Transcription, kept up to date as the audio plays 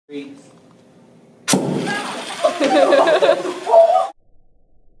3.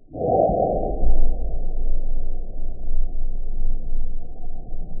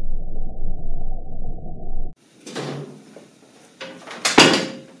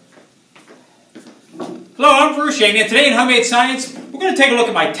 Hello, I'm Yeany, and today in Homemade Science, we're going to take a look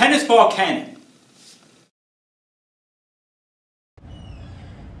at my tennis ball cannon.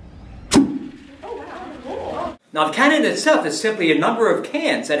 Now, the cannon itself is simply a number of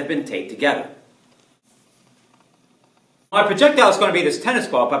cans that have been taped together. My projectile is going to be this tennis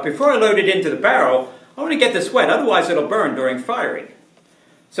ball, but before I load it into the barrel, I want to get this wet, otherwise it'll burn during firing.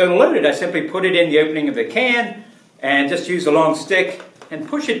 So to load it, I simply put it in the opening of the can, and just use a long stick and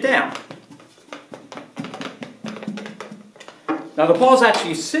push it down. Now the ball's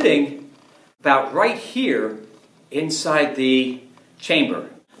actually sitting about right here inside the chamber.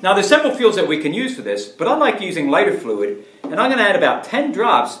 Now there's several fuels that we can use for this, but I like using lighter fluid, and I'm going to add about 10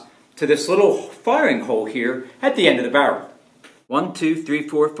 drops to this little firing hole here at the end of the barrel. 1, 2, 3,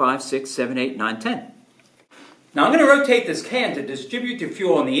 4, 5, 6, 7, 8, 9, 10. Now I'm going to rotate this can to distribute the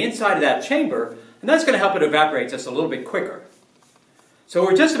fuel on the inside of that chamber, and that's going to help it evaporate just a little bit quicker. So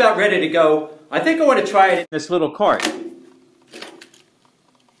we're just about ready to go. I think I want to try it in this little cart.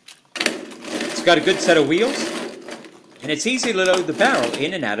 It's got a good set of wheels, and it's easy to load the barrel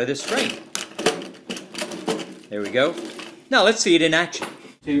in and out of this frame. There we go. Now let's see it in action.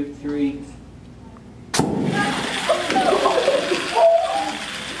 2, 3.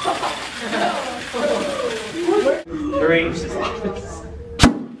 3.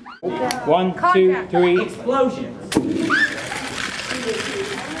 1, 2, 3. Explosion.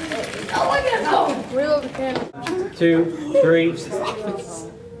 Oh my God! Oh, reload the cannon. 2, 3.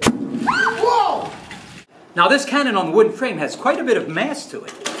 Whoa! Now this cannon on the wooden frame has quite a bit of mass to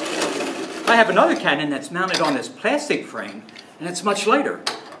it. I have another cannon that's mounted on this plastic frame, and it's much lighter.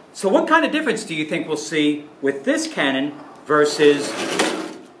 So what kind of difference do you think we'll see with this cannon versus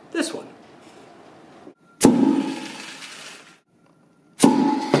this one?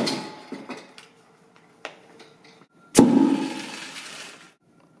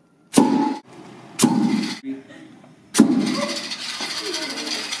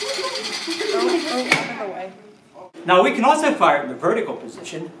 Now we can also fire it in the vertical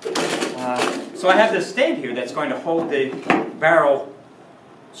position. So I have this stand here that's going to hold the barrel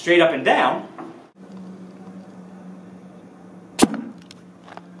straight up and down.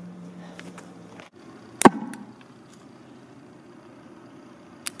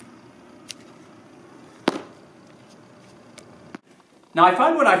 Now I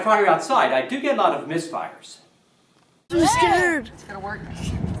find when I fire outside, I do get a lot of misfires. I'm scared. It's gonna work.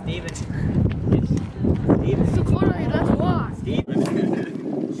 Steven. It's so close, that's why. Steven.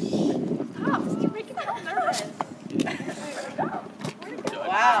 Stop, you're making me nervous.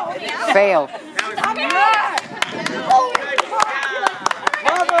 Wow. Fail.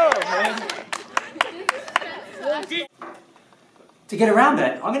 To get around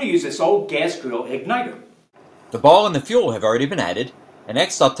that, I'm going to use this old gas grill igniter. The ball and the fuel have already been added, and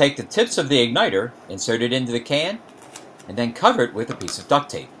next I'll take the tips of the igniter, insert it into the can, and then cover it with a piece of duct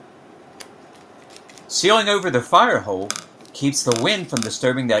tape. Sealing over the fire hole keeps the wind from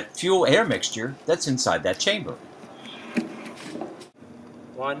disturbing that fuel-air mixture that's inside that chamber.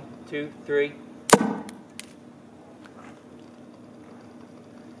 1, 2, 3.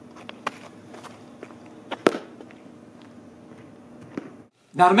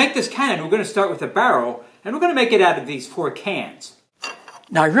 Now to make this cannon, we're going to start with a barrel, and we're going to make it out of these 4 cans.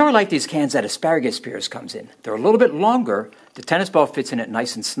 Now I really like these cans that asparagus spears comes in. They're a little bit longer, the tennis ball fits in it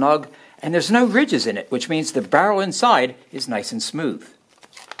nice and snug, and there's no ridges in it, which means the barrel inside is nice and smooth.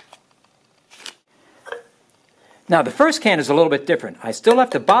 Now the first can is a little bit different. I still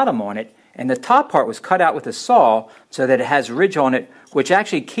left the bottom on it, and the top part was cut out with a saw so that it has a ridge on it, which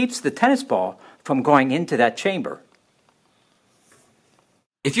actually keeps the tennis ball from going into that chamber.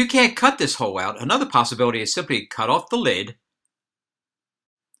 If you can't cut this hole out, another possibility is simply cut off the lid,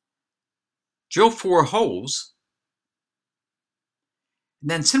 drill 4 holes, and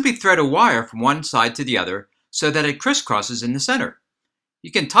then simply thread a wire from one side to the other so that it crisscrosses in the center.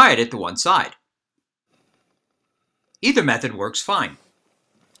 You can tie it at the one side. Either method works fine.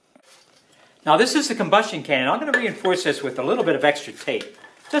 Now this is the combustion can, and I'm going to reinforce this with a little bit of extra tape,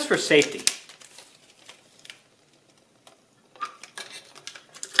 just for safety.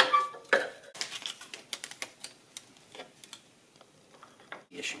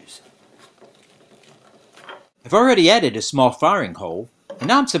 I've already added a small firing hole, and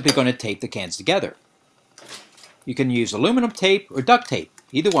now I'm simply going to tape the cans together. You can use aluminum tape or duct tape.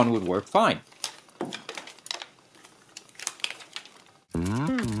 Either one would work fine.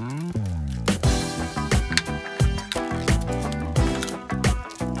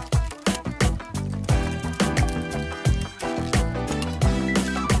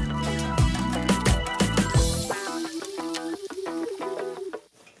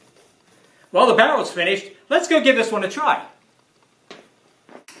 Well, the barrel's finished. Let's go give this one a try.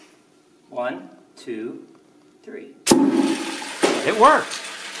 1, 2, 3. It worked.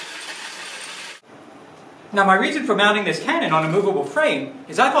 Now, my reason for mounting this cannon on a movable frame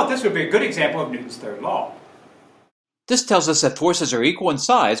is I thought this would be a good example of Newton's third law. This tells us that forces are equal in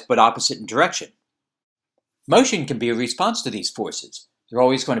size but opposite in direction. Motion can be a response to these forces. There are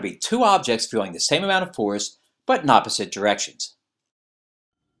always going to be two objects feeling the same amount of force but in opposite directions.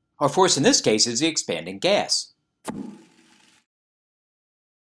 Our force in this case is the expanding gas.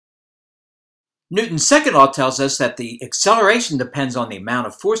 Newton's second law tells us that the acceleration depends on the amount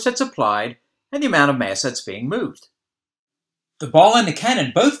of force that's applied and the amount of mass that's being moved. The ball and the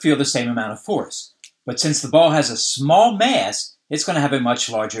cannon both feel the same amount of force, but since the ball has a small mass, it's going to have a much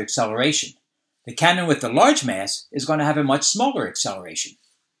larger acceleration. The cannon with the large mass is going to have a much smaller acceleration.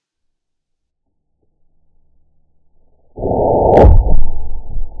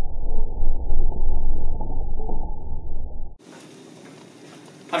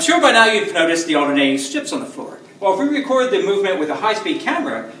 I'm sure by now you've noticed the alternating strips on the floor. Well, if we record the movement with a high-speed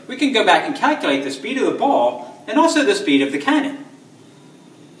camera, we can go back and calculate the speed of the ball and also the speed of the cannon.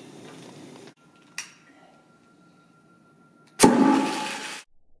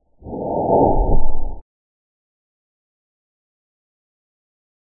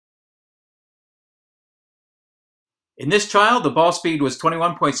 In this trial, the ball speed was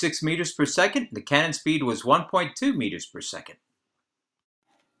 21.6 meters per second, and the cannon speed was 1.2 meters per second.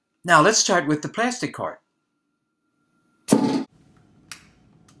 Now let's start with the plastic cart.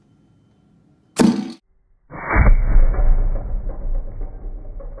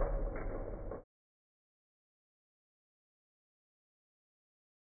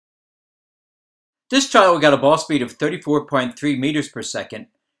 This trial we got a ball speed of 34.3 meters per second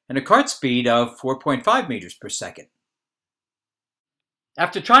and a cart speed of 4.5 meters per second.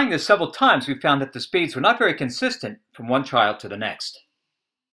 After trying this several times, we found that the speeds were not very consistent from one trial to the next.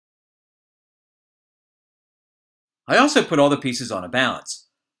 I also put all the pieces on a balance.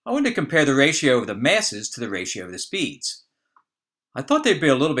 I wanted to compare the ratio of the masses to the ratio of the speeds. I thought they'd be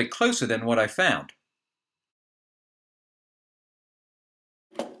a little bit closer than what I found.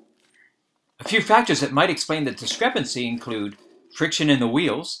 A few factors that might explain the discrepancy include friction in the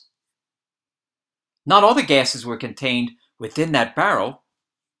wheels. Not all the gases were contained within that barrel.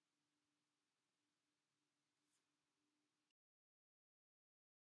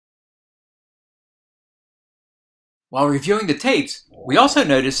 While reviewing the tapes, we also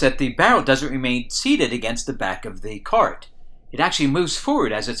noticed that the barrel doesn't remain seated against the back of the cart. It actually moves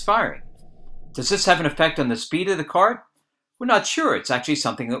forward as it's firing. Does this have an effect on the speed of the cart? We're not sure. It's actually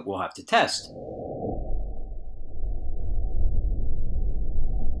something that we'll have to test.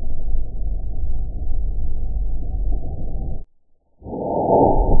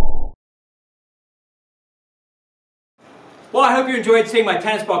 Well, I hope you enjoyed seeing my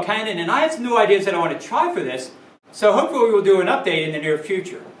tennis ball cannon, and I have some new ideas that I want to try for this, so hopefully we will do an update in the near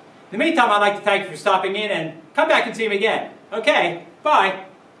future. In the meantime, I'd like to thank you for stopping in, and come back and see me again. Okay, bye.